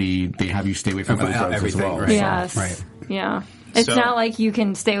 generally they have you stay away from other drugs everything, as well. right. Yes. Right. Yeah. It's So- not like you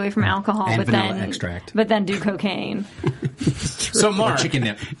can stay away from alcohol, And but vanilla then extract. but then do cocaine. So, Mark, chicken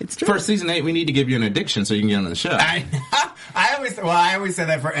nip. for season 8, we need to give you an addiction so you can get on the show. I always say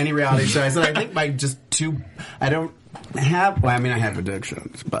that for any reality show. I said I think my just two. I don't I have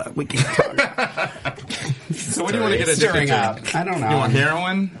addictions, but we can talk. So what do you want to get addicted Stirring to? up. I don't know. You want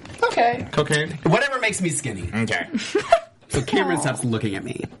heroin? Okay. Cocaine? Whatever makes me skinny. Okay. So Cameron stops looking at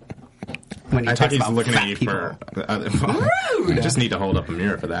me when he I talks think he's about looking fat at you people. for the other. I just need to hold up a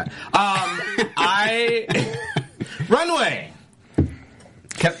mirror for that. Runway.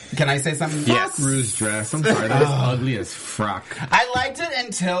 Can I say something? Yes. Fuck Rue's dress. I'm sorry, that was ugly as fuck. I liked it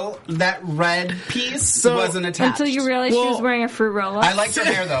until that red piece wasn't attached. Until you realized she was wearing a fruit roll-up. I liked her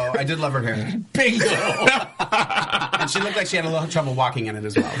hair, though. I did love her hair. Bingo. And she looked like she had a little trouble walking in it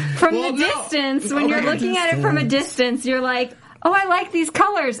as well. From the distance, when you're looking at it from a distance, you're like, oh, I like these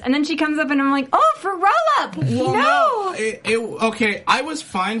colors. And then she comes up and I'm like, oh, fruit roll-up. Well, okay, I was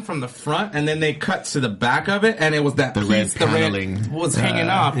fine from the front, and then they cut to the back of it, and it was that The piece, red paneling. was hanging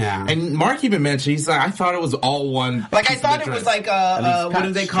off. Yeah. And Mark even mentioned, he's like, I thought it was all one. Like, I piece of thought the it was dress. like what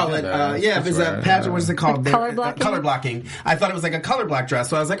do they call it? It was a patch, what is it called? Color blocking? Color blocking. I thought it was like a color block dress,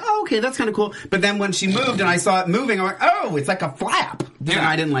 so I was like, oh, okay, that's kind of cool. But then when she moved and I saw it moving, I'm like, oh, it's like a flap. Yeah. And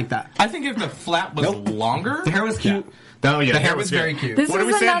I didn't like that. I think if the flap was longer, The hair was cute. Oh, yeah, The hair was very cute. This What is are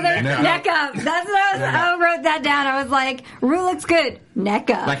we saying? another Neck neck up. That's what I wrote that down. I was like, Rue looks good. Neck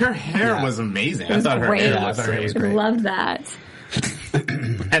up. Like, her hair was amazing. I thought her great. hair was great. I love that.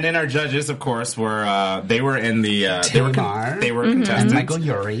 And then our judges, of course, were they were in the Tamar. they were And contestants. Michael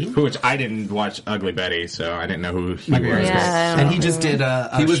Yuri. Which I didn't watch Ugly Betty, so I didn't know who he Michael was. Yuri. Yeah. And he just did a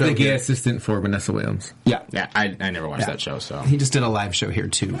He was show the gay here. assistant for Vanessa Williams. Yeah. Yeah, I never watched Yeah. that show, so. He just did a live show here,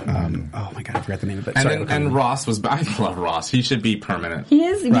 too. Oh, my God, I forgot the name of it. And Sorry, then, look and on- Ross was. I love Ross. He should be permanent. He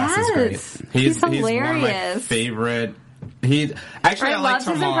is, Ross is great. yes. He's hilarious. one of my favorite. He actually I I like loved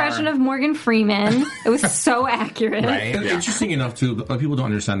his Tamar. impression of Morgan Freeman. It was so accurate. Right? And interesting enough, too, a lot of people don't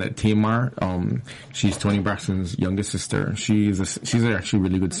understand that Tamar, she's Toni Braxton's youngest sister. She's actually a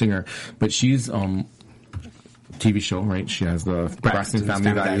really good singer, but she's TV show, right? She has the Braxton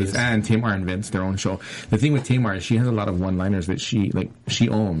Family Values and Tamar and Vince, their own show. The thing with Tamar is she has a lot of one-liners that she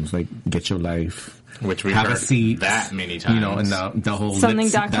owns, like "Get Your Life." Which we've have heard a seat, that many times. you know, and the whole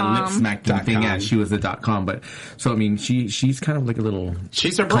Something.com. lip smacking thing. Yeah, she was the .com, but so I mean, she's kind of like a little.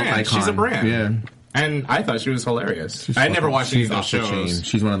 She's a cult brand. icon. She's a brand. Yeah, And I thought she was hilarious. She's I never fucking- watched any of she's those off the chain. shows.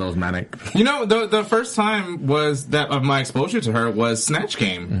 She's one of those manic. You know, the first time was that of my exposure to her was Snatch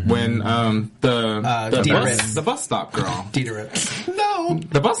Game when the bus stop girl. Dieter Rips. No,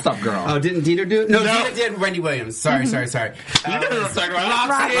 the bus stop girl. Oh, didn't Dieter do it? No, No. Dieter did Wendy Williams. Sorry. You know what I'm talking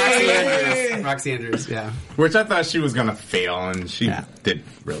about? Roxy Andrews, yeah. Which I thought she was gonna fail, and she Yeah. did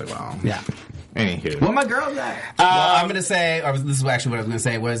really well. Yeah. Anywho, Well, my girl's at? I'm going to say, this is actually what I was going to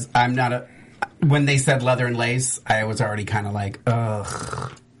say, was I'm not a... When they said leather and lace, I was already kind of like,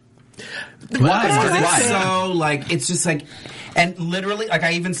 ugh. Why? Because it's so, like, it's just like... And literally, like,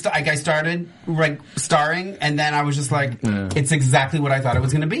 I even I started, like, starring, and then I was just like, it's exactly what I thought it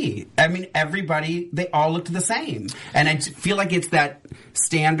was going to be. I mean, everybody, they all looked the same. And I feel like it's that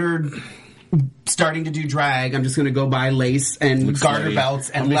standard... starting to do drag, I'm just going to go buy lace and Looks garter slutty. belts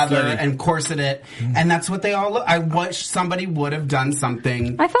and I'll be leather slutty. and corset it, and that's what they all look. I wish somebody would have done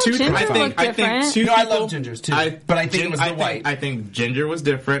something. I thought Ginger looked different. No, I love Gingers too, but I think it was the white. I think Ginger was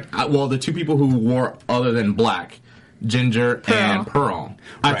different. Well, the two people who wore other than black, Ginger and Pearl.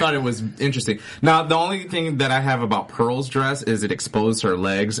 I Right. thought it was interesting. Now, the only thing that I have about Pearl's dress is it exposed her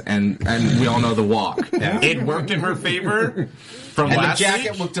legs, and we all know the walk. It worked in her favor from And the last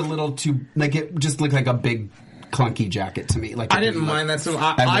jacket week. looked a little too, like it just looked like a big clunky jacket to me. Like I didn't mind that so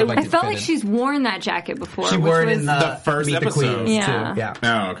I I would like I to felt fit like it. she's worn that jacket before. She which wore it was, in the first Meet episode. the Queens Yeah. too. Yeah.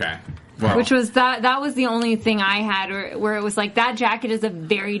 Oh, okay. Well, Which was that was the only thing I had where it was like that jacket is a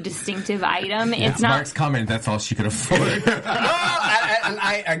very distinctive item. It's not Mark's comment. That's all she could afford.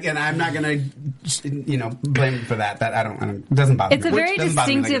 I'm not gonna, blame her for that. That I don't. It doesn't bother it's me. a very Which doesn't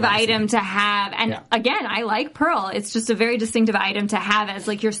bother me like distinctive it was. item to have. And Yeah. again, I like Pearl. It's just a very distinctive item to have as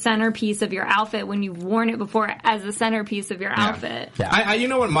like your centerpiece of your outfit when you've worn it before as the centerpiece of your outfit. Yeah. I you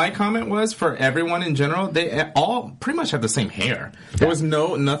know what my comment was for everyone in general? They all pretty much have the same hair. There was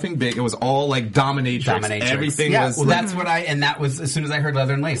nothing big. It was all like dominatrix. Everything yeah, was. well, that's what and that was as soon as I heard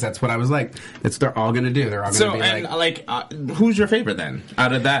leather and lace. That's what I was like. They're all gonna do. They're all gonna so. be And like. who's your favorite then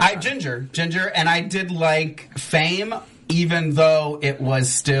out of that? Ginger, and I did like Fame, even though it was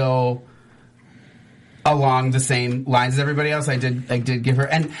still along the same lines as everybody else. I did give her,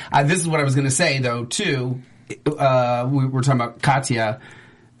 and this is what I was going to say though too. We were talking about Katya.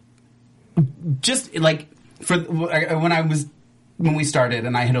 Just like when we started,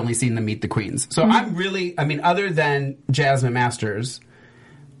 and I had only seen them Meet the Queens, so I'm really, other than Jasmine Masters.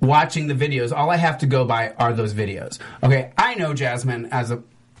 Watching the videos, all I have to go by are those videos. Okay, I know Jasmine as a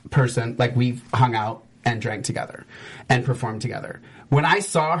person, like we've hung out and drank together and performed together. When I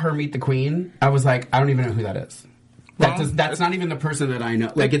saw her meet the Queen, I was like, I don't even know who that is. That's not even the person that I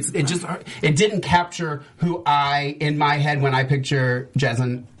know. Like it didn't capture who in my head when I picture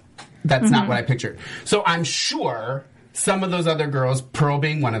Jasmine. That's not what I pictured. So I'm sure some of those other girls, Pearl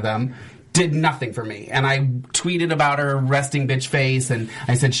being one of them, did nothing for me. And I tweeted about her resting bitch face, and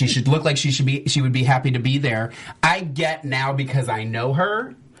I said she should look like she would be happy to be there. I get now, because I know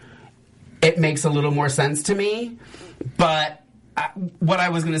her, it makes a little more sense to me. But what I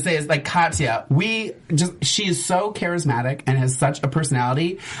was going to say is, like, Katya, she is so charismatic and has such a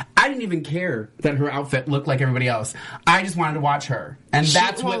personality. I didn't even care that her outfit looked like everybody else. I just wanted to watch her. And there's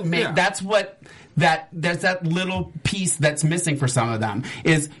that little piece that's missing for some of them,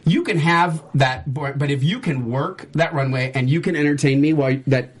 is you can have that, but if you can work that runway and you can entertain me while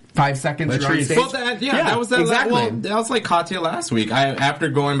that 5 seconds you're on stage. Well, that was exactly. Well, that was like Katya last week. After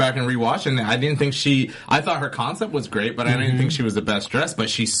going back and rewatching it, I didn't think I thought her concept was great, but I didn't think she was the best dressed, but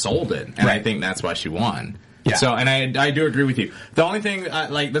she sold it. And I think that's why she won. Yeah. So, and I do agree with you. The only thing,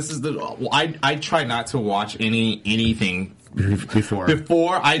 I try not to watch anything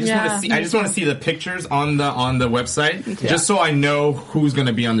before I just want to see the pictures on the website, just so I know who's going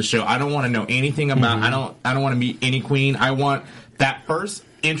to be on the show. I don't want to know anything about. I don't want to meet any queen. I want that first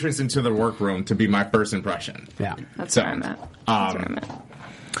entrance into the workroom to be my first impression. Yeah, that's where I'm at.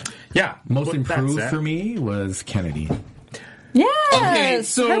 Yeah, most improved for me was Kennedy. Yes, okay,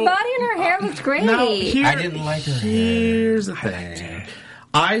 so her body and her hair looked great. I didn't like her hair. Here's the thing.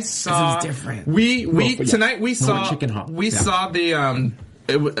 I saw. This is different. Tonight we saw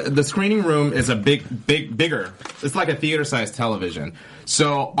the screening room is a bigger. It's like a theater sized television.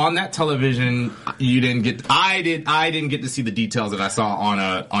 So on that television, I didn't get to see the details that I saw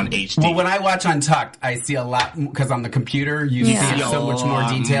on HD. Well, when I watch Untucked, I see a lot, because on the computer you see it so much more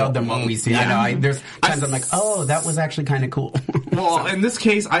detailed than what we see. Yeah. I know. There's times I'm like, oh, that was actually kind of cool. Well, in this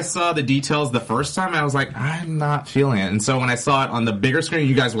case, I saw the details the first time. I was like, I'm not feeling it. And so when I saw it on the bigger screen,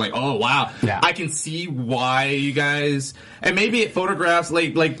 you guys were like, oh, wow. Yeah. I can see why you guys... And maybe it photographs,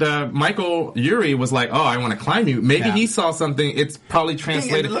 like the Michael Urie was like, oh, I want to climb you. Maybe he saw something. It's probably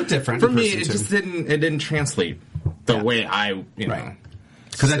translated. It looked different. For me, it just didn't translate the way I, know.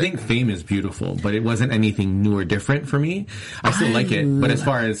 Because I think Fame is beautiful, but it wasn't anything new or different for me. I still like it, but as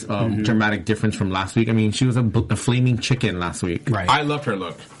far as dramatic difference from last week, I mean, she was a flaming chicken last week. Right. I loved her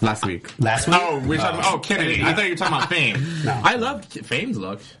look. Last week? Oh, we're talking about Kennedy. I thought you were talking about Fame. No. I loved Fame's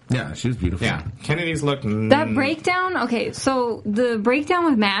look. Yeah, she was beautiful. Yeah, Kennedy's look. That breakdown, okay, so the breakdown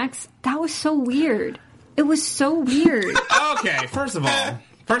with Max, that was so weird. It was so weird. Okay, first of all,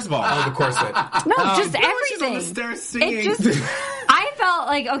 the corset. No, just everything. On the stairs singing. It just, I felt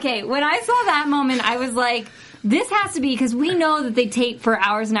like, okay, when I saw that moment, I was like, this has to be, because we know that they tape for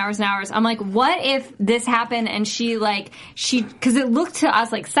hours and hours and hours. I'm like, what if this happened and because it looked to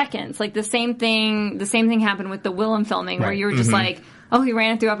us like seconds, like the same thing happened with the Willem filming, where you were just like, oh, he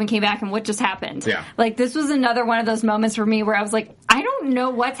ran it through up and came back, and what just happened? Yeah. Like, this was another one of those moments for me where I was like, I don't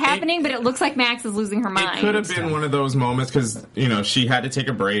know what's happening, but it looks like Max is losing her mind. It could have been one of those moments because, she had to take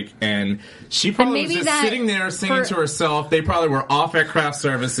a break, and she probably was just sitting there singing to herself. They probably were off at craft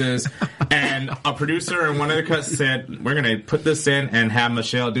services, and a producer and one of the cuts said, we're going to put this in and have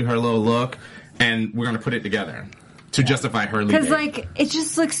Michelle do her little look, and we're going to put it together. To justify her leaving. Because, it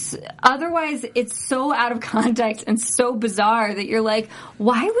just looks... Otherwise, it's so out of context and so bizarre that you're like,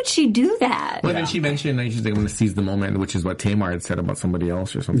 why would she do that? Well, then she mentioned that she's like, I'm going to seize the moment, which is what Tamar had said about somebody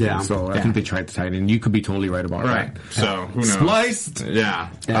else or something. Yeah. So I think they tried to tie it in. You could be totally right about that. So, who knows? Spliced! Yeah.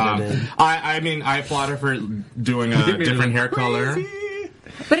 I applaud her for doing a different hair color.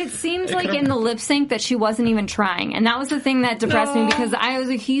 But it seems like in the lip sync that she wasn't even trying, and that was the thing that depressed me, because I'm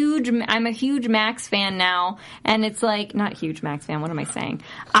a huge Max fan now, and it's like, not huge Max fan. What am I saying?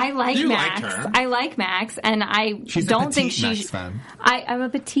 I like Max. Like her. I like Max, and She's don't think she. Max fan. I'm a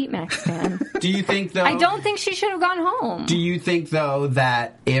petite Max fan. Do you think though? I don't think she should have gone home. Do you think though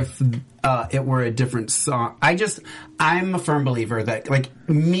that if it were a different song, I'm a firm believer that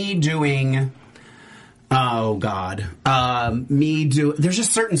me doing. Oh God! There's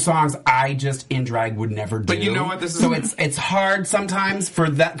just certain songs I just in drag would never do. But you know what? This is so it's hard sometimes for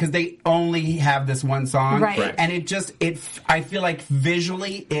that because they only have this one song, right? And I feel like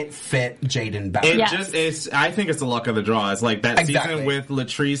visually it fit Jaden better. I think it's the luck of the draw. It's like that season with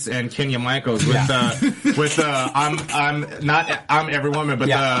Latrice and Kenya Michaels with I'm Every Woman, but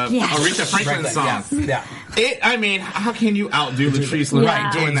the Aretha Franklin song. Yes. Yeah. I mean, how can you outdo Latrice doing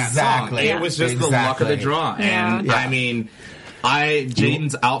that song? It was just the luck of the draw. And I mean,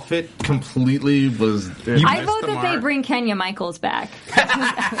 Jaden's outfit completely was. I vote that they bring Kenya Michaels back.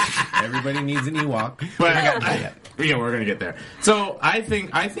 Everybody needs an Ewok. Yeah, we're gonna get there. So I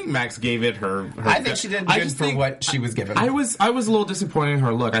think Max gave it her I think she did good for what she was given. I was a little disappointed in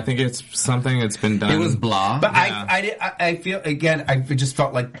her look. I think it's something that's been done. It was blah. But I feel, again, I just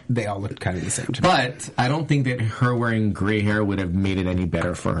felt like they all looked kind of the same to me. But I don't think that her wearing gray hair would have made it any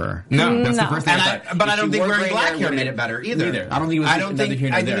better for her. No. That's the first thing I thought. But I If don't she think wore wearing gray black hair would made have- it better either. I don't think it was I don't neither think. here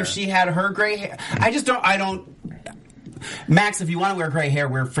nor I think there. if she had her gray hair, I don't. Max, if you want to wear gray hair,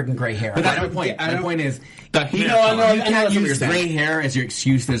 wear freaking gray hair. But that's my point. My point is, The hair you color. can't what you're use saying. gray hair as your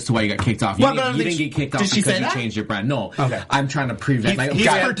excuse as to why you got kicked off. You Well, but I don't didn't think get kicked off did she because say you that? changed your brand. No. Okay. I'm trying to prevent. He's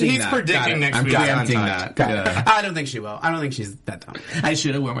preempting that. predicting next I'm week's preempting Untucked. that. Yeah. I don't think she will. I don't think she's that dumb. I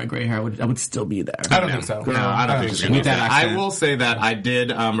should have worn my gray hair. I would still be there. I don't think so. No, I don't think she's gonna With do that that. accent. I will say that I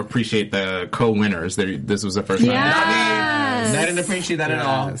did appreciate the co-winners. This was the first time. Yes. I didn't appreciate that at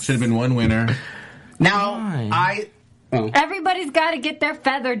all. Should have been one winner. Now, Everybody's got to get their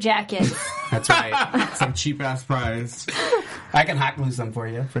feather jackets. that's right. Some cheap ass prize. I can hot glue some for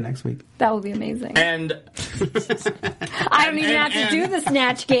you for next week. That would be amazing. And I don't even have to do the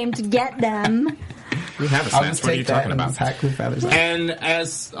snatch game to get them. we have a I'll sense. just What are you take that talking and about? just hot glue feathers. And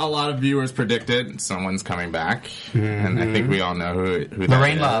as a lot of viewers predicted, someone's coming back, and I think we all know who that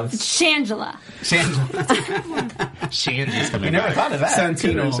Lorraine is. Love. Shangela. Shandy's I coming never back. thought of that.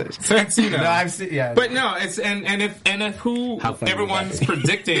 Santino. No, I've seen. Yeah, But no, it's and if who How funny everyone's would that be?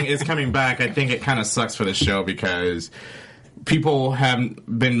 predicting is coming back, I think it kind of sucks for the show because people have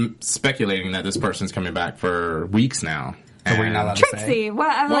been speculating that this person's coming back for weeks now. So we're not allowed to say. Trixie. What?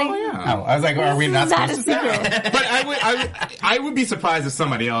 I'm Well, like, yeah. Oh, I was like, are we not That supposed to is say? secret. But I would be surprised if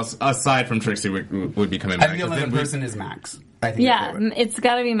somebody else aside from Trixie would be coming back. I feel 'cause like then the we- person is Max. I think. yeah, that's what it it's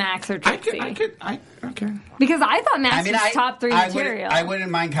got to be Max or Trixie. Okay. Because I thought Max I mean, was top 3 material. I wouldn't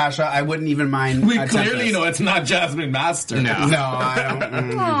mind Kasha. I wouldn't even mind. We Tempest. clearly know it's not Jasmine Master. No. No, I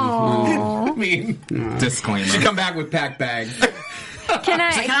don't. Aw. I mean, Disclaimer. she come back with packed bags. Can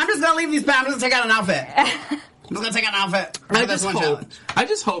I? I'm just gonna leave these. I'm just gonna take out an outfit. I'm just gonna take out an outfit. I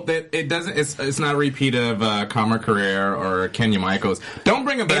just hope that it doesn't. It's not a repeat of Kamar Carrere or Kenya Michaels. Don't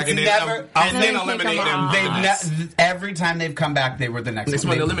bring him back It's and never- then I'll eliminate take him. them off. Every time they've come back, they were the next Next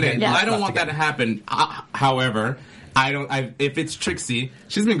one. one eliminated. Yeah. I don't want that to happen. However, if it's Trixie,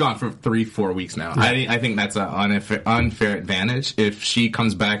 she's been gone for 3-4 weeks now. I think that's an unfair advantage if she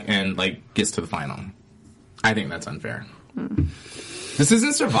comes back and gets to the final. I think that's unfair. This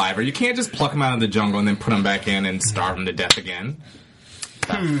isn't Survivor. You can't just pluck them out of the jungle and then put them back in and starve them to death again.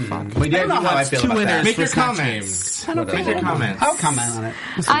 But I don't know how I feel about that. Make your for Snatch comments. Games. Make your comments. I'll comment on it.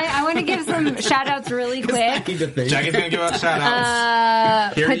 I want to give some shout outs really quick. Jackie's gonna give out shout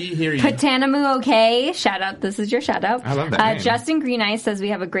outs. Hear ye. Patanamu OK. Shout out. This is your shout out. I love that name. Justin Green Eyes says we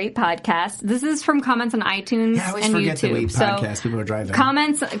have a great podcast. This is from comments on iTunes Yeah, I always and forget that we YouTube. podcast. People are driving.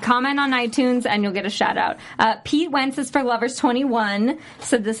 Comment on iTunes and you'll get a shout out. Pete Wentz is for Lovers 21.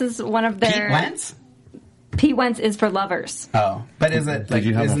 So this is one of their. Pete Wentz? Pete Wentz is for Lovers. Oh, but is it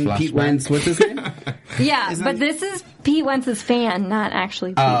you have a isn't Pete flashback? Wentz? What's his name? Yeah, Isn't but it- this is Pete Wentz's fan, not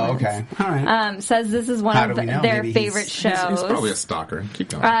actually Pete Oh, Wentz. okay. All right. Says this is one How of do we know? their Maybe favorite he's shows. He's probably a stalker.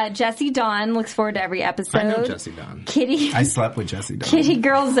 Keep going. Jesse Dawn looks forward to every episode. I know Jesse Dawn. Kitty I slept with Jesse Dawn. Kitty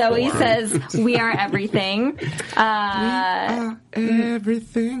Girl Zoe says we are everything.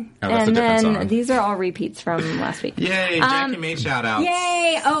 Everything. Oh, that's a And different then song. these are all repeats from last week. Yay, Jackie made shout outs.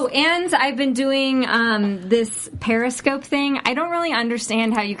 Yay! Oh, and I've been doing this Periscope thing. I don't really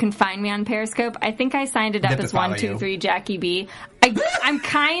understand how you can find me on Periscope. I think I signed it up Get to as follow 123 Jackie B. I'm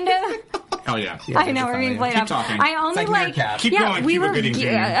kind of. Oh, yeah. I know we're being played Keep up. talking. I only It's like like Meerkat. Keep yeah, going. we Keep were repeating,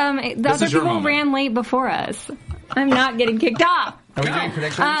 Jamie. the This other is your people moment. ran late before us. I'm not getting kicked off. Are we doing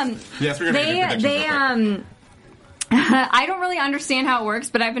predictions? Yes, we're going to do predictions real quick. I don't really understand how it works,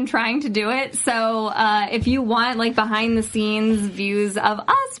 but I've been trying to do it. So if you want behind the scenes views of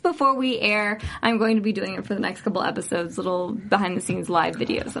us before we air, I'm going to be doing it for the next couple episodes. Little behind the scenes live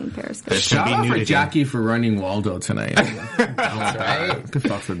videos on Periscope. There should Shout be out for nudity. Jackie for running Waldo tonight. That's right. Good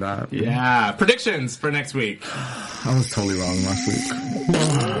fuck with that. Yeah. Predictions for next week. I was totally wrong last week.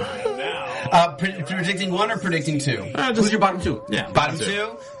 Predicting 1 or predicting 2? Who's your bottom 2? Yeah. Bottom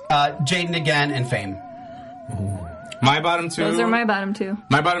 2, Jaden again and Fame. My bottom 2. Those are my bottom 2.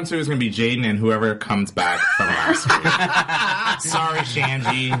 My bottom 2 is going to be Jaden and whoever comes back from last week. Sorry,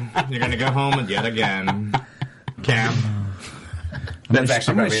 Shanji. You're going to go home yet again. Cam. That's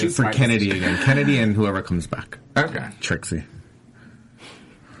actually I'm going to probably shoot the for smartest Kennedy decision. again. Kennedy and whoever comes back. Okay. Trixie.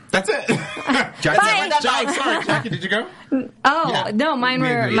 That's it. Sorry, Jackie, did you go? No, mine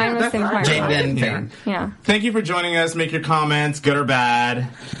was Tim Parker. Jaden fan. Yeah. Thank you for joining us. Make your comments, good or bad.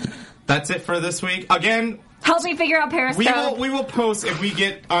 That's it for this week. Again, help me figure out Periscope. we will post if we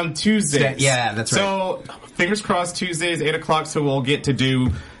get on Tuesdays. Yeah, that's right. So fingers crossed, Tuesdays 8:00. So we'll get to do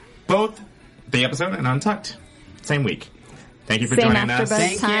both the episode and Untucked same week. Thank you for same joining us.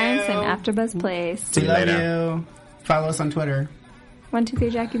 AfterBuzz time, same AfterBuzz place. See We you love later. you. Follow us on Twitter. 1, 2, 3,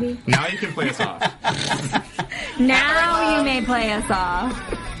 Jackie B. Now you can play us off. Now you may play us off.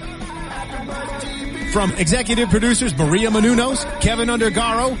 From executive producers Maria Menounos, Kevin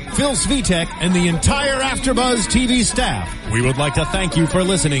Undergaro, Phil Svitek, and the entire AfterBuzz TV staff, we would like to thank you for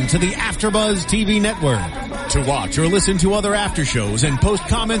listening to the AfterBuzz TV network. To watch or listen to other after shows and post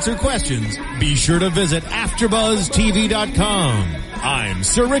comments or questions, be sure to visit AfterBuzzTV.com. I'm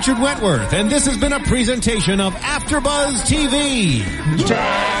Sir Richard Wentworth, and this has been a presentation of AfterBuzz TV.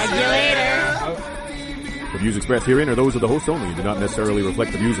 Drag you later. The views expressed herein are those of the hosts only and do not necessarily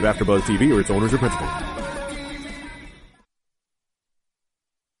reflect the views of AfterBuzz TV or its owners or principals.